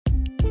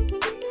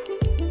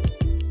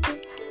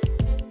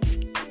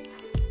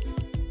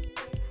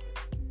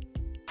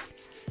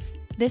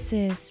This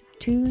is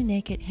Two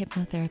Naked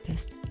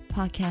Hypnotherapists,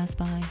 podcast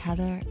by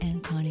Heather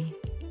and Connie.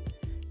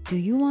 Do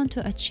you want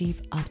to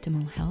achieve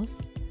optimal health,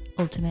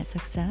 ultimate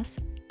success,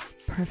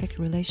 perfect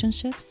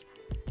relationships,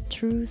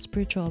 true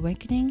spiritual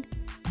awakening,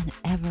 and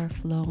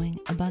ever-flowing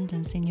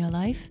abundance in your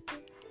life?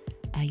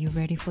 Are you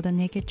ready for the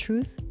naked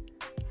truth?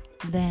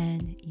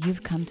 Then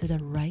you've come to the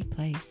right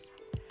place.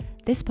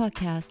 This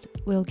podcast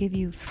will give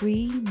you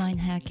free mind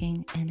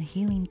hacking and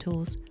healing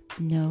tools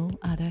no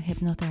other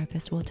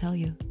hypnotherapist will tell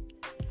you.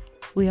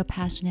 We are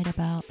passionate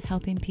about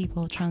helping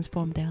people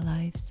transform their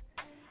lives,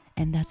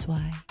 and that's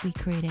why we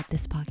created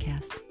this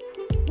podcast.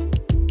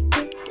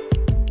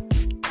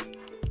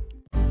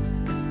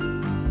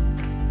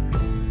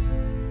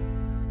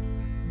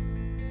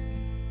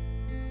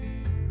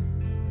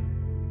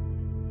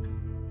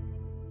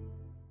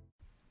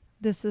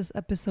 This is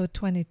episode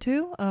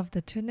 22 of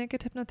the Two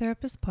Naked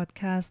Hypnotherapists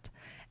podcast,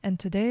 and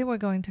today we're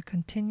going to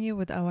continue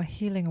with our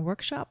healing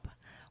workshop,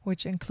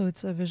 which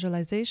includes a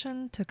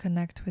visualization to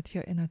connect with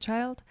your inner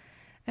child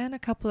and a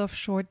couple of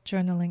short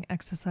journaling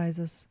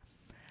exercises.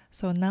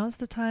 So now's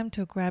the time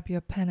to grab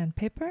your pen and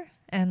paper,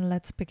 and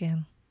let's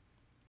begin.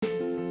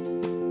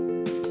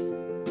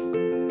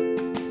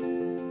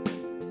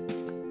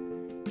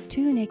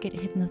 Two Naked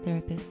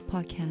Hypnotherapists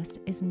podcast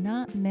is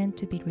not meant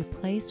to be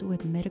replaced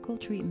with medical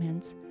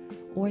treatments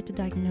or to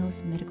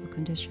diagnose medical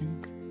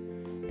conditions.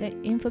 The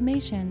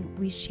information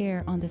we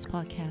share on this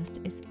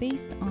podcast is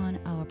based on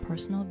our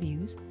personal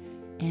views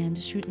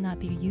and should not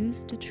be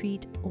used to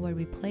treat or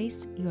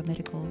replace your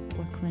medical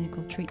or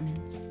clinical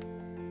treatments.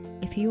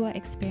 If you are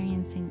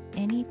experiencing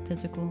any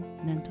physical,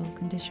 mental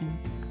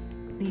conditions,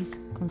 please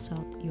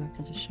consult your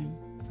physician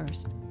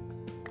first.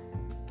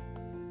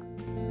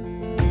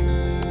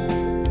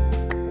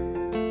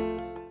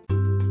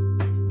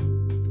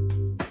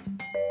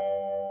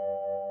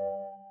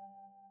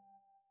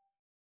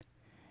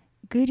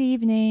 Good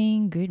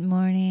evening, good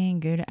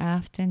morning, good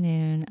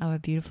afternoon, our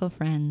beautiful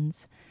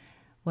friends,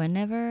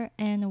 whenever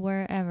and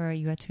wherever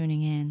you are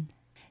tuning in.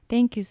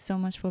 Thank you so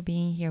much for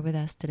being here with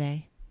us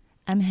today.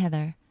 I'm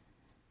Heather.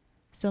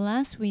 So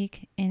last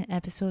week in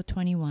episode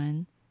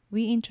 21,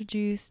 we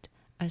introduced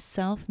a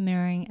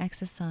self-mirroring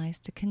exercise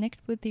to connect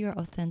with your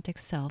authentic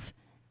self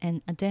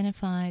and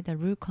identify the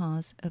root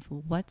cause of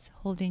what's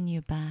holding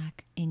you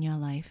back in your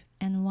life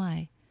and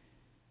why.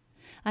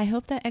 I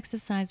hope that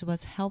exercise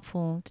was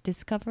helpful to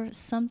discover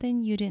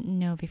something you didn't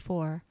know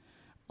before,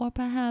 or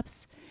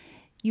perhaps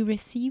you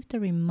received a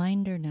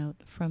reminder note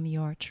from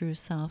your true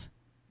self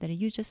that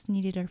you just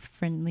needed a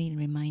friendly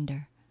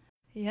reminder.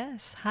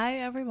 Yes, hi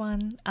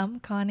everyone, I'm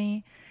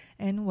Connie,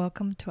 and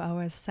welcome to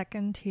our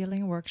second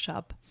healing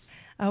workshop.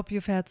 I hope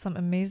you've had some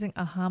amazing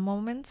aha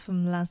moments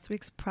from last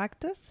week's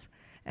practice,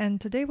 and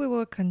today we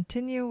will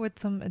continue with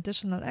some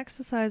additional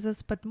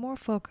exercises, but more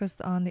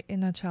focused on the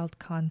inner child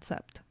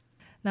concept.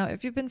 Now,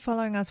 if you've been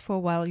following us for a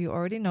while, you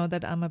already know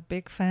that I'm a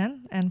big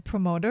fan and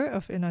promoter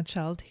of inner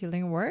child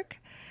healing work.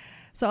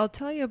 So I'll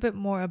tell you a bit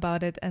more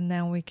about it and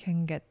then we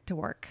can get to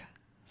work.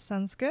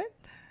 Sounds good?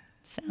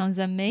 Sounds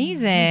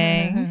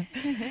amazing.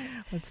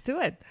 Let's do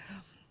it.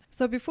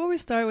 So before we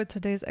start with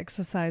today's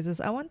exercises,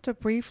 I want to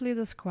briefly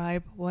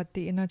describe what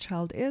the inner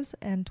child is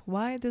and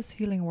why this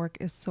healing work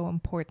is so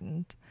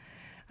important.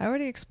 I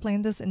already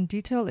explained this in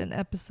detail in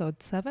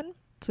episode 7.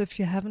 So if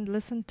you haven't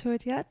listened to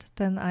it yet,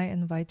 then I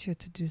invite you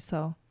to do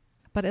so.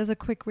 But as a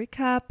quick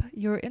recap,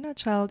 your inner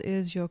child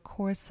is your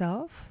core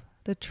self,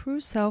 the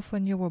true self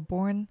when you were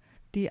born,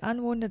 the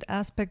unwounded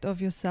aspect of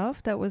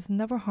yourself that was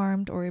never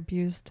harmed or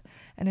abused,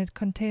 and it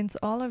contains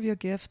all of your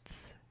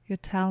gifts, your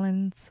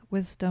talents,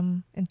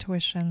 wisdom,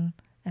 intuition,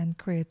 and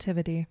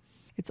creativity.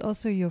 It's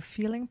also your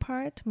feeling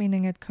part,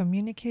 meaning it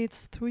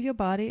communicates through your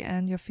body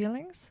and your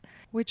feelings,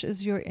 which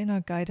is your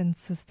inner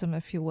guidance system,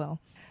 if you will.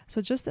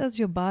 So just as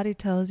your body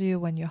tells you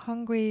when you're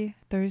hungry,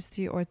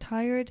 thirsty, or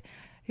tired,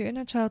 your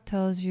inner child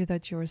tells you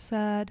that you're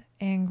sad,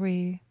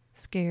 angry,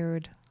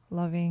 scared,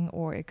 loving,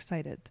 or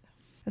excited.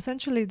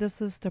 Essentially,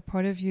 this is the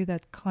part of you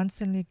that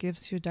constantly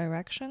gives you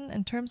direction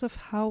in terms of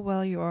how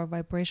well you are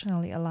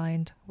vibrationally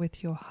aligned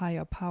with your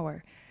higher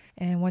power.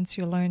 And once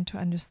you learn to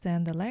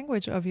understand the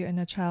language of your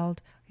inner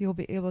child, you'll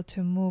be able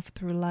to move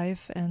through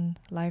life and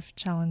life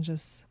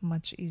challenges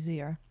much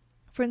easier.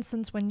 For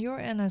instance, when you're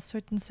in a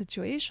certain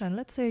situation,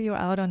 let's say you're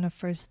out on a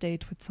first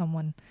date with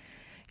someone,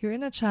 your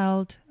inner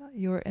child,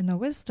 your inner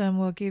wisdom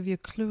will give you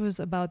clues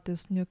about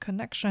this new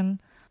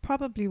connection,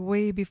 probably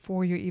way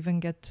before you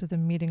even get to the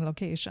meeting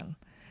location.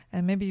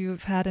 And maybe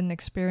you've had an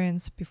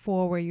experience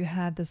before where you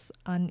had this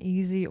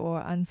uneasy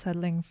or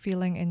unsettling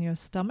feeling in your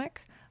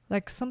stomach,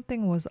 like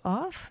something was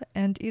off,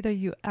 and either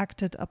you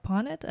acted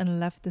upon it and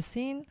left the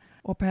scene,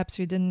 or perhaps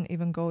you didn't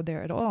even go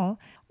there at all,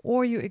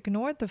 or you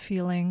ignored the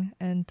feeling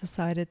and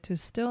decided to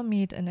still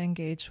meet and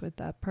engage with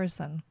that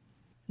person.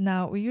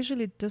 Now, we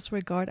usually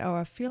disregard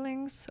our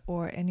feelings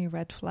or any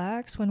red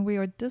flags when we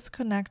are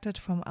disconnected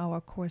from our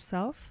core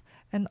self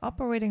and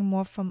operating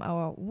more from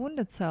our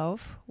wounded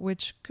self,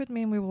 which could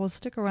mean we will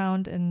stick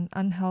around in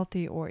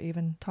unhealthy or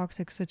even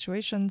toxic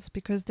situations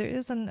because there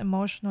is an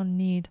emotional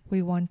need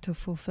we want to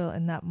fulfill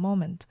in that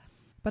moment.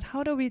 But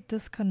how do we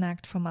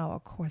disconnect from our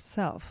core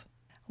self?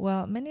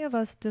 Well, many of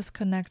us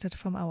disconnected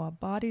from our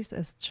bodies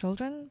as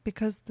children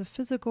because the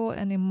physical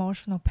and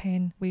emotional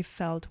pain we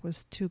felt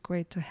was too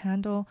great to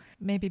handle,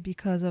 maybe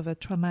because of a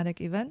traumatic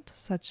event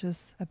such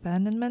as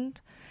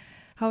abandonment.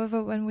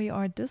 However, when we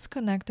are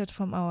disconnected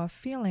from our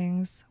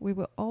feelings, we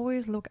will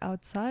always look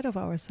outside of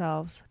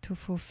ourselves to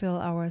fulfill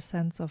our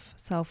sense of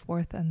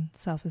self-worth and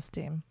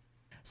self-esteem.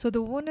 So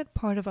the wounded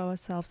part of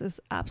ourselves is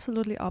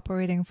absolutely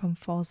operating from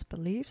false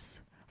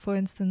beliefs. For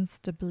instance,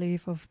 the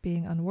belief of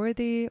being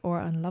unworthy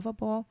or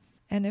unlovable.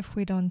 And if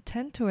we don't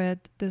tend to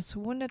it, this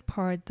wounded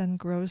part then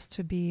grows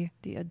to be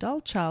the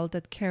adult child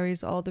that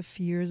carries all the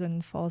fears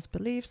and false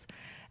beliefs,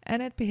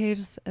 and it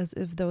behaves as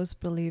if those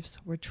beliefs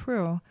were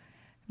true,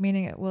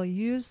 meaning it will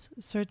use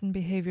certain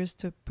behaviors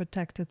to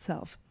protect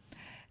itself.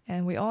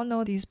 And we all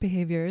know these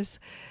behaviors,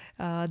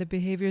 the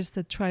behaviors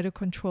that try to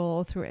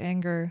control through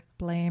anger,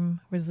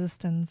 blame,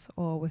 resistance,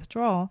 or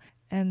withdrawal.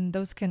 And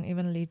those can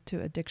even lead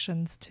to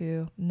addictions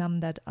to numb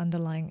that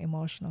underlying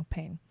emotional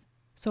pain.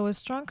 So a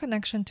strong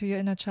connection to your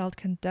inner child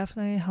can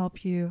definitely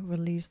help you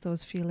release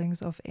those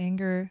feelings of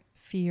anger,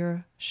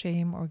 fear,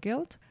 shame, or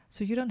guilt,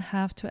 so you don't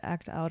have to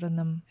act out on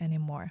them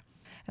anymore.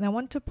 And I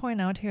want to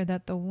point out here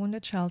that the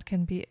wounded child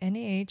can be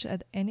any age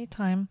at any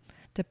time,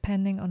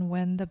 depending on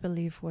when the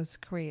belief was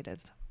created.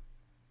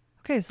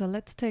 Okay, so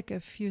let's take a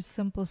few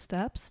simple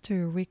steps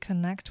to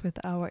reconnect with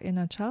our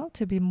inner child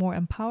to be more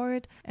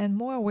empowered and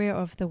more aware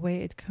of the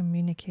way it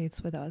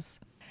communicates with us.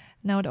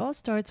 Now, it all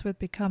starts with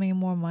becoming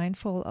more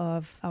mindful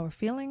of our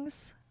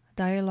feelings,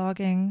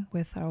 dialoguing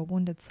with our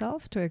wounded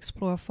self to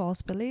explore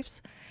false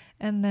beliefs,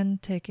 and then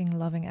taking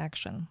loving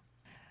action.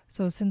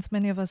 So since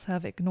many of us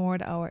have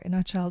ignored our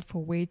inner child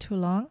for way too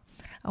long,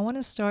 I want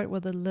to start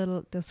with a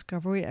little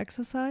discovery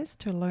exercise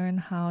to learn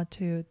how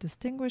to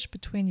distinguish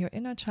between your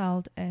inner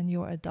child and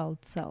your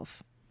adult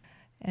self.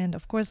 And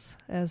of course,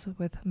 as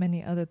with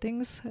many other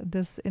things,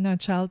 this inner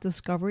child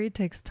discovery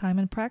takes time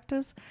and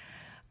practice,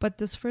 but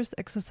this first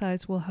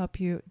exercise will help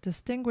you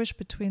distinguish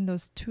between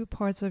those two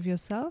parts of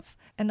yourself,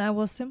 and I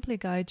will simply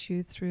guide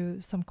you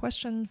through some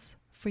questions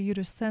for you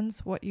to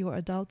sense what your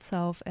adult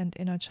self and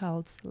inner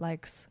child's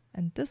likes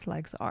and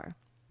dislikes are.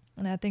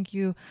 And I think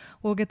you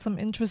will get some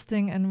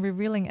interesting and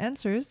revealing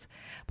answers,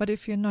 but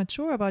if you're not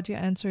sure about your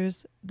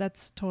answers,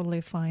 that's totally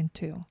fine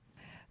too.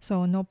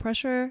 So no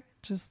pressure,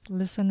 just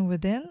listen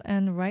within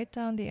and write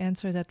down the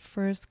answer that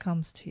first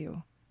comes to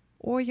you.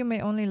 Or you may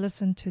only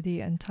listen to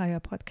the entire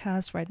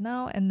podcast right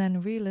now and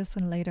then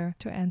re-listen later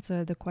to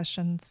answer the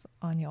questions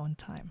on your own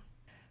time.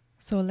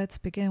 So let's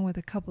begin with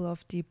a couple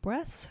of deep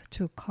breaths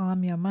to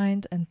calm your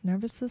mind and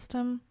nervous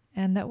system,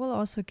 and that will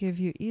also give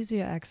you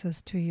easier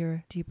access to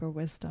your deeper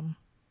wisdom.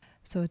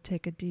 So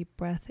take a deep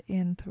breath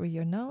in through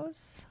your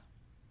nose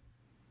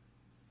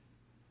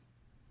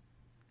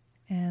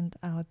and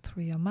out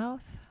through your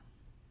mouth.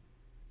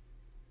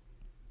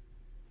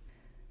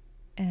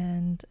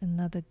 And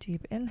another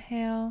deep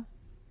inhale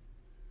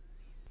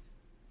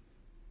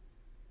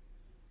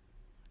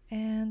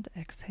and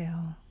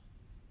exhale.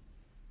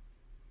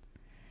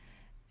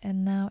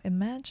 And now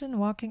imagine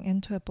walking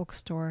into a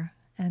bookstore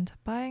and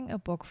buying a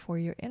book for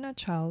your inner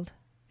child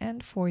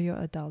and for your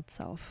adult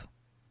self.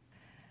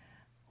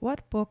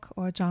 What book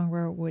or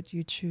genre would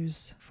you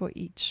choose for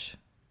each?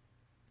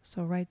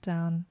 So write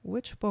down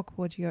which book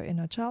would your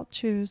inner child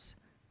choose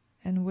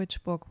and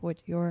which book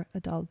would your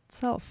adult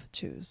self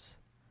choose.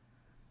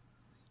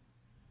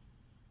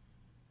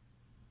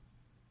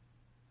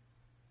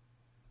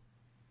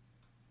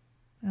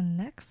 And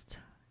next,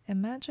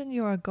 imagine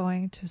you are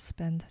going to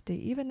spend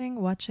the evening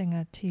watching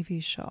a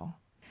TV show.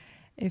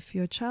 If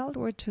your child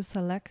were to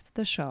select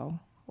the show,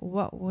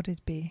 what would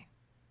it be?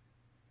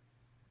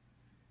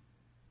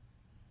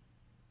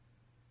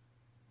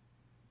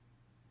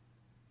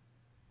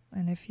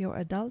 And if your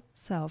adult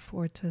self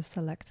were to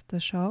select the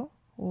show,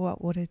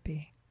 what would it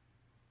be?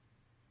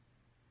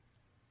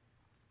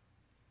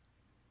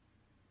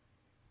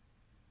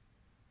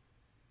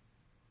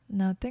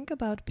 Now think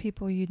about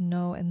people you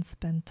know and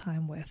spend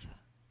time with.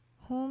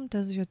 Whom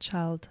does your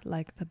child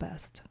like the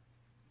best?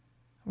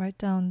 Write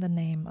down the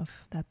name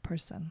of that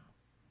person.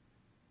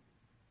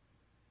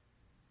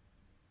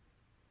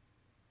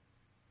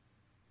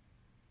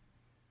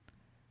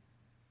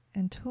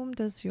 And whom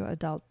does your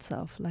adult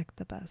self like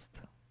the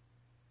best?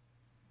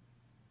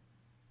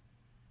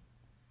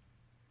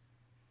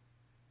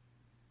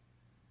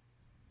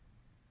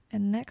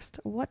 And next,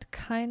 what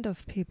kind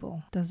of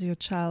people does your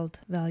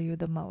child value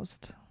the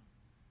most?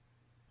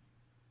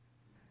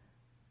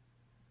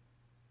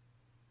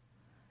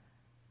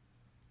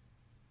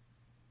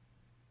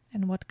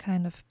 And what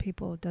kind of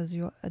people does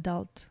your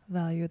adult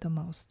value the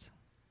most?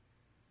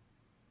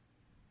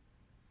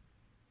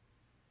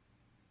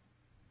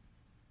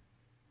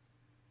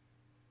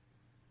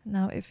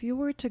 Now, if you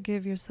were to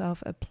give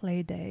yourself a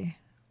play day,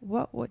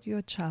 what would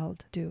your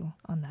child do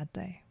on that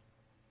day?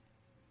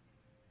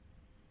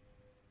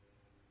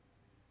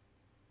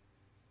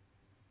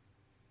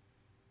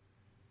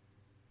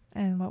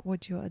 And what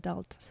would your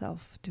adult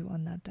self do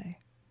on that day?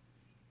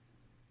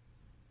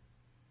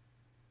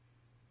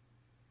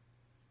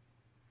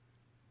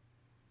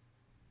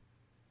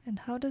 And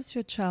how does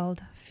your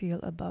child feel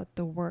about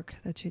the work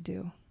that you do?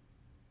 You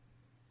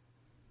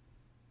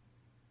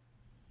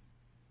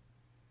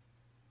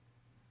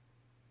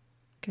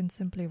can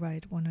simply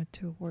write 1 or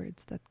 2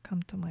 words that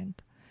come to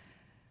mind.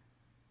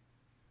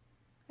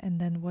 And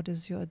then what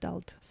does your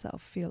adult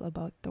self feel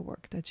about the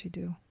work that you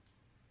do?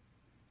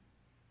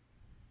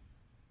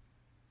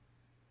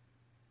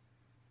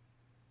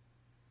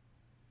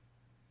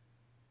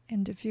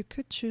 And if you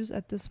could choose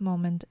at this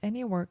moment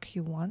any work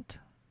you want,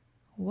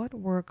 what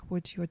work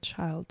would your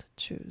child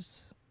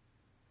choose?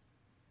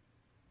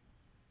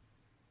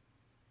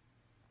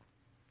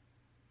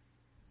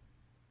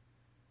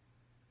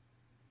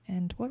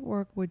 And what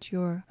work would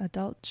your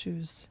adult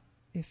choose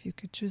if you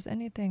could choose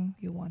anything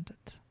you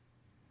wanted?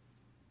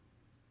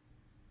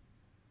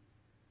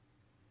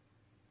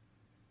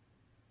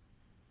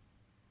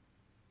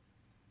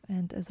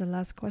 And as a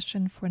last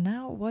question for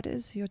now, what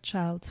is your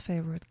child's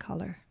favorite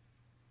color?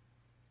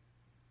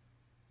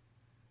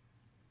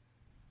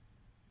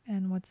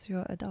 And what's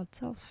your adult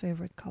self's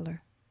favorite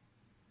color?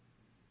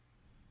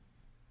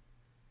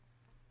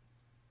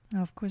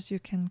 Now, of course, you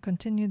can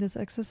continue this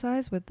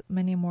exercise with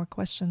many more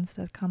questions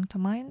that come to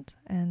mind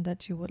and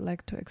that you would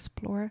like to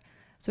explore.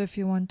 So if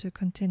you want to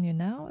continue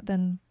now,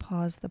 then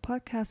pause the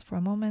podcast for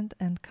a moment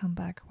and come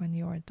back when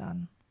you are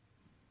done.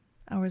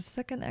 Our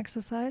second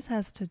exercise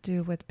has to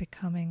do with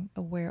becoming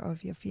aware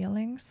of your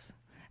feelings.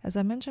 As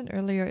I mentioned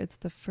earlier, it's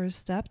the first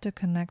step to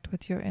connect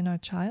with your inner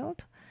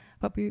child.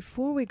 But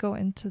before we go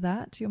into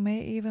that, you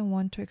may even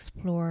want to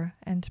explore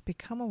and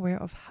become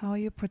aware of how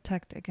you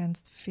protect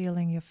against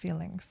feeling your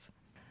feelings.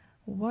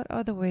 What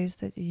are the ways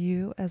that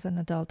you as an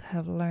adult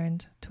have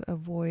learned to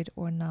avoid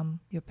or numb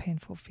your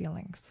painful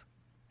feelings?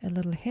 A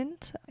little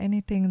hint,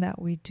 anything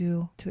that we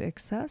do to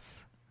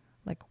excess,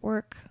 like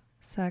work,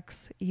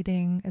 sex,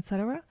 eating,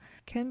 etc.,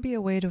 can be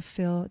a way to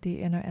fill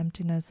the inner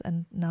emptiness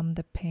and numb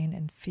the pain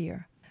and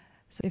fear.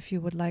 So if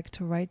you would like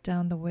to write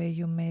down the way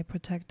you may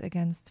protect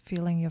against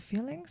feeling your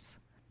feelings,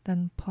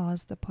 then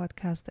pause the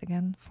podcast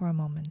again for a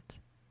moment.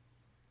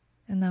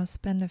 And now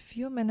spend a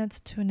few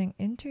minutes tuning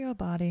into your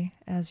body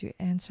as you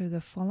answer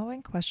the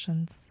following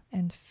questions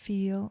and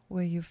feel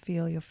where you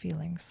feel your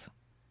feelings.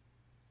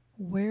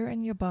 Where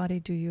in your body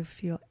do you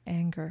feel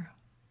anger,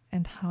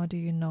 and how do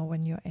you know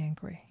when you're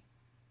angry?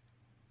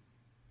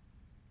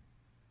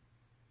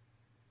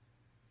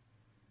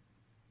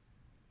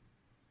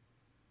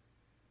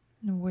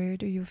 And where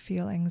do you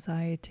feel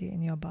anxiety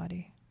in your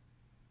body?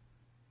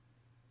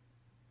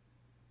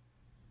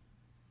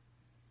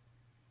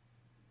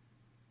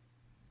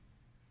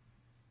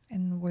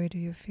 And where do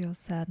you feel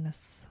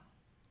sadness?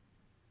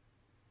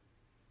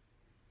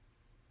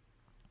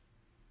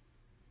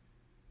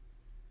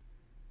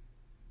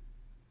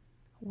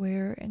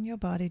 Where in your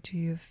body do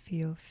you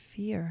feel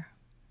fear?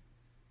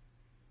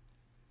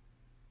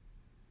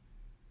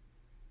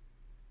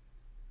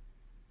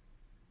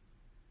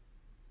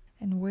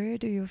 And where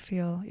do you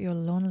feel your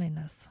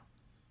loneliness?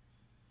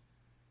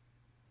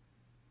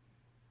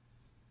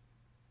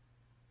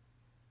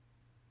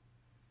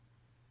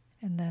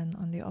 And then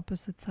on the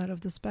opposite side of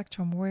the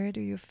spectrum, where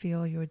do you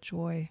feel your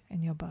joy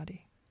in your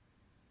body?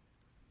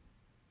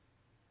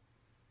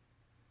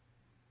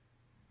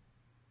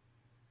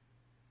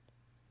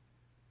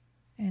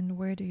 And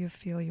where do you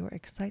feel your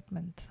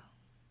excitement?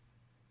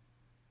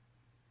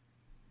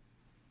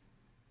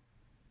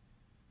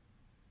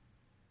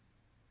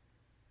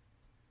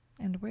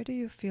 And where do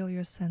you feel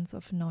your sense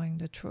of knowing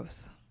the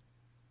truth?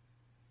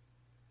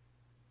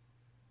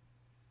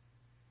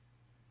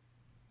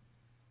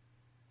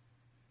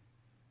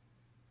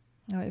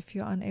 Now, if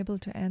you're unable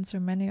to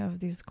answer many of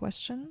these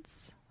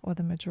questions, or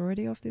the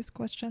majority of these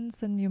questions,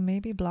 then you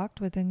may be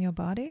blocked within your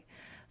body.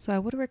 So I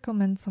would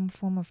recommend some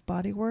form of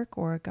body work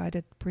or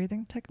guided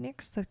breathing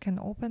techniques that can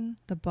open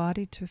the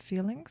body to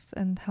feelings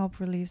and help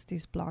release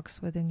these blocks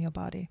within your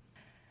body.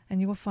 And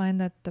you will find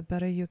that the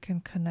better you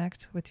can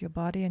connect with your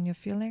body and your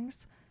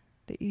feelings,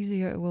 the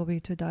easier it will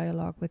be to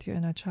dialogue with your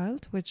inner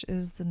child, which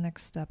is the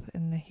next step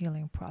in the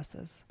healing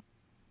process.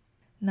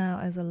 Now,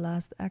 as a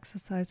last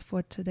exercise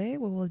for today,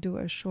 we will do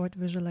a short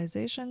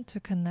visualization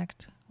to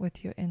connect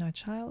with your inner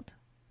child.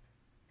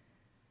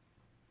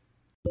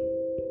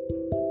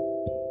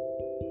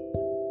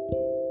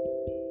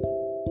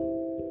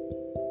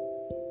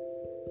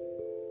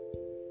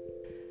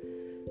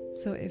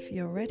 So if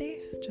you're ready,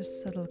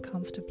 just settle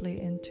comfortably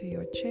into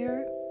your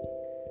chair.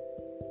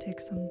 Take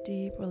some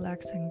deep,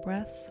 relaxing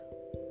breaths.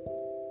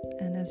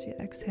 And as you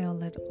exhale,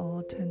 let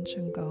all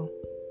tension go.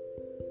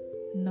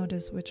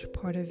 Notice which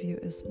part of you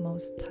is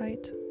most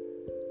tight.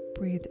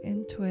 Breathe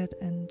into it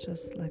and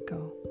just let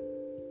go.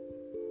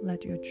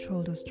 Let your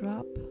shoulders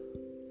drop.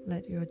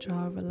 Let your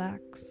jaw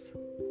relax.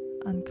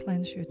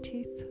 Unclench your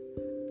teeth.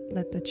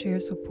 Let the chair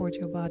support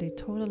your body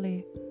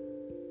totally.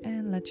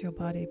 And let your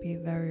body be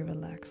very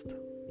relaxed.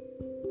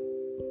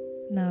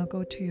 Now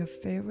go to your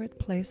favorite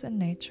place in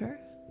nature.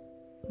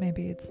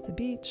 Maybe it's the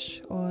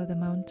beach or the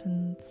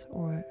mountains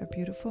or a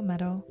beautiful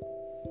meadow.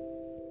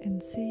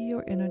 And see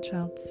your inner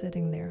child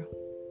sitting there,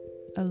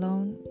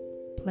 alone,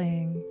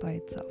 playing by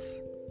itself.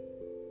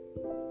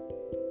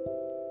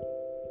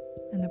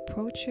 and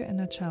approach your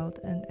inner child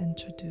and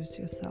introduce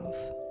yourself.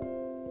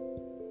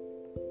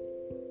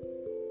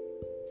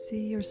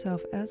 See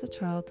yourself as a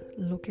child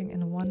looking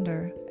in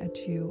wonder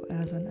at you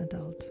as an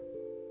adult.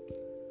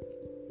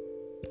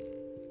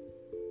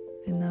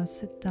 And now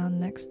sit down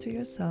next to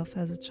yourself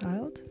as a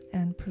child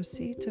and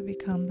proceed to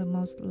become the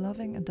most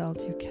loving adult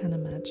you can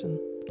imagine.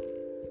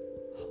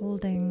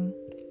 Holding,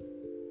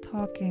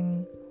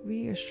 talking,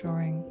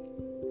 reassuring,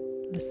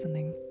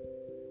 listening.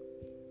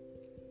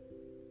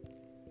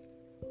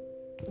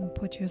 And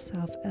put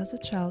yourself as a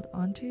child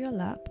onto your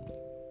lap,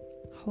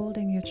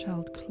 holding your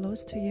child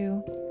close to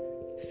you.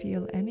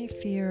 Feel any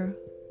fear,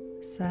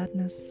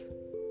 sadness,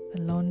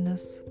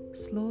 aloneness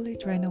slowly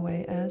drain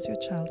away as your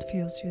child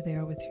feels you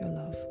there with your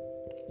love.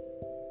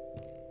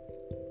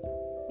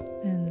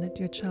 And let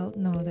your child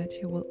know that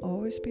you will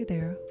always be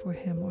there for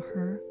him or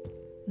her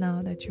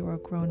now that you are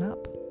grown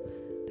up,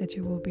 that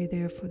you will be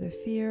there for the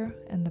fear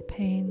and the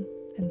pain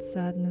and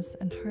sadness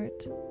and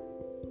hurt,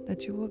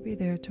 that you will be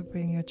there to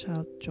bring your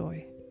child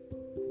joy.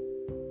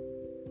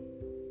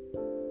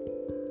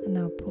 And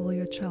now pull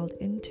your child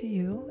into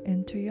you,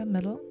 into your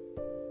middle,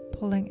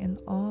 pulling in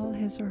all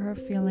his or her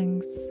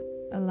feelings,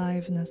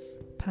 aliveness,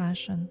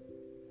 passion,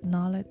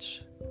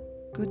 knowledge,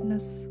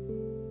 goodness,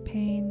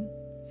 pain,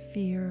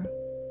 fear,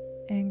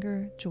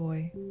 anger,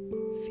 joy.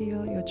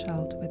 Feel your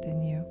child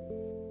within you.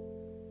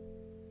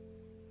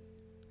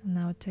 And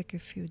now take a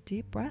few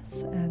deep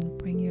breaths and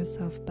bring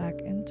yourself back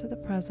into the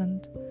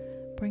present,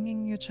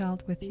 bringing your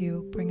child with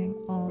you, bringing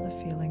all the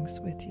feelings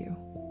with you.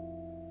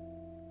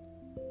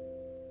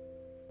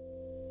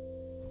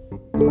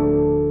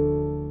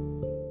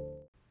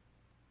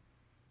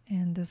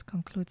 And this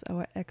concludes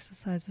our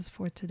exercises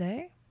for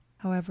today.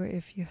 However,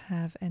 if you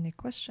have any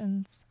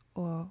questions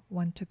or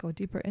want to go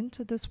deeper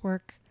into this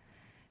work,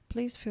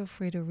 please feel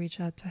free to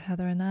reach out to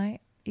Heather and I,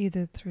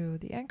 either through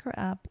the Anchor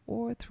app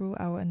or through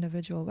our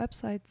individual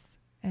websites,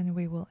 and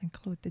we will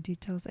include the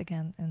details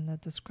again in the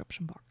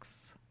description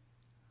box.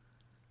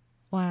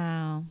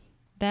 Wow,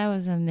 that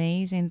was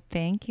amazing.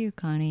 Thank you,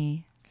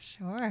 Connie.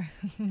 Sure.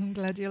 I'm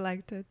glad you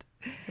liked it.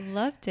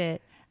 Loved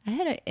it. I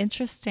had an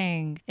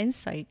interesting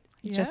insight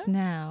just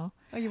now.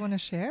 Oh, you want to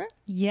share?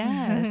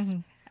 Yes.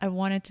 I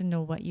wanted to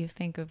know what you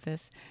think of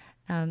this.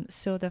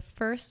 So the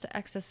first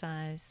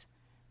exercise,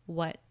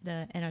 what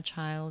the inner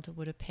child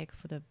would pick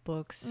for the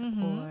books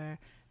or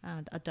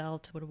the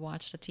adult would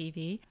watch the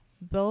TV,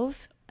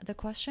 both the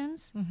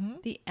questions,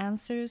 the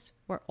answers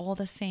were all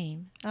the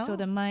same. So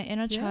that my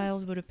inner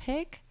child would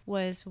pick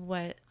was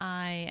what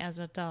I, as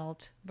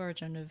adult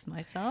version of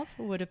myself,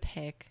 would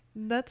pick.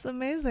 That's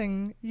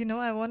amazing. You know,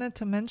 I wanted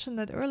to mention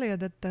that earlier,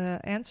 that the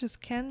answers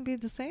can be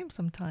the same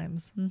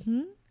sometimes.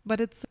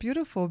 But it's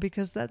beautiful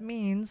because that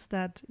means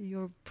that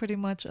you're pretty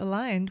much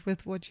aligned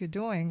with what you're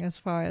doing as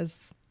far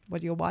as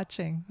what you're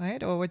watching,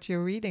 right? Or what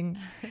you're reading.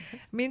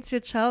 Means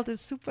your child is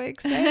super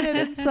excited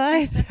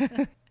inside.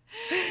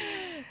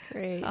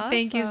 Great. Awesome.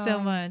 Thank you so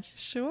much.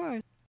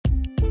 Sure.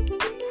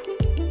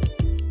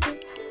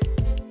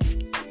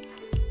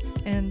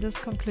 And this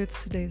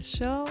concludes today's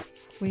show.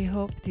 We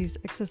hope these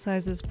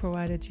exercises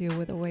provided you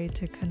with a way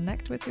to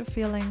connect with your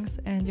feelings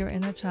and your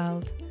inner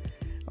child.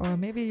 Or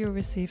maybe you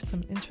received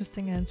some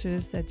interesting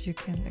answers that you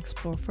can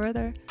explore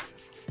further.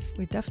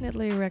 We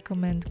definitely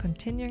recommend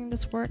continuing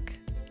this work,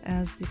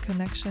 as the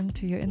connection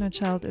to your inner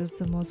child is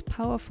the most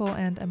powerful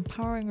and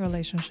empowering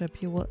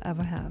relationship you will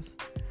ever have.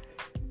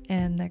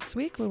 And next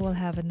week we will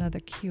have another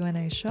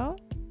Q&A show,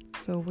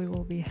 so we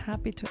will be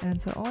happy to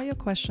answer all your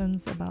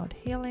questions about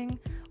healing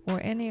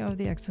or any of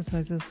the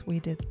exercises we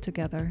did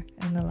together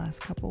in the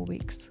last couple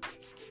weeks.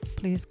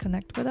 Please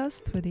connect with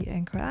us through the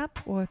Anchor app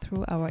or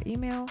through our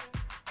email,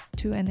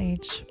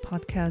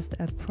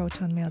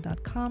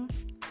 2nhpodcast@protonmail.com.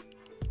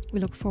 We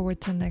look forward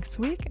to next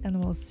week,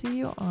 and we'll see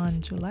you on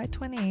July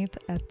 28th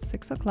at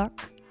 6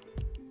 o'clock.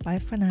 Bye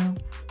for now.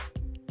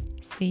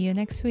 See you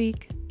next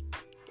week.